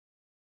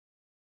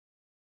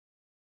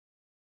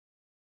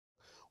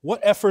What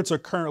efforts are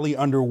currently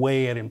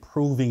underway at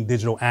improving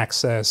digital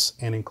access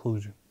and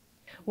inclusion?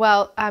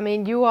 Well, I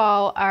mean, you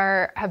all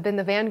have been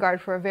the Vanguard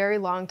for a very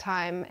long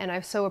time, and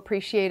I've so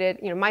appreciated,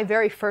 my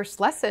very first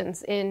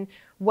lessons in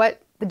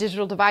what the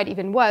digital divide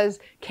even was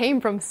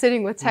came from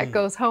sitting with Tech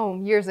Goes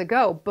Home years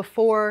ago,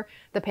 before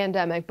the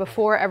pandemic,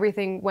 before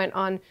everything went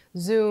on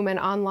Zoom and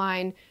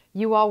online.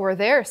 You all were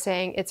there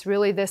saying it's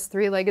really this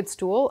three-legged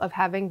stool of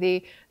having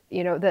the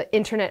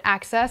internet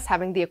access,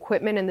 having the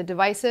equipment and the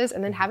devices,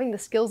 and then having the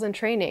skills and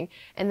training.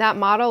 And that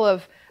model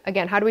of,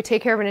 again, how do we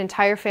take care of an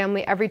entire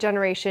family, every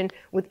generation,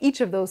 with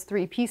each of those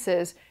three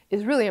pieces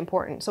is really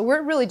important. So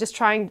we're really just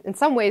trying, in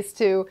some ways,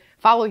 to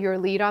follow your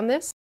lead on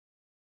this.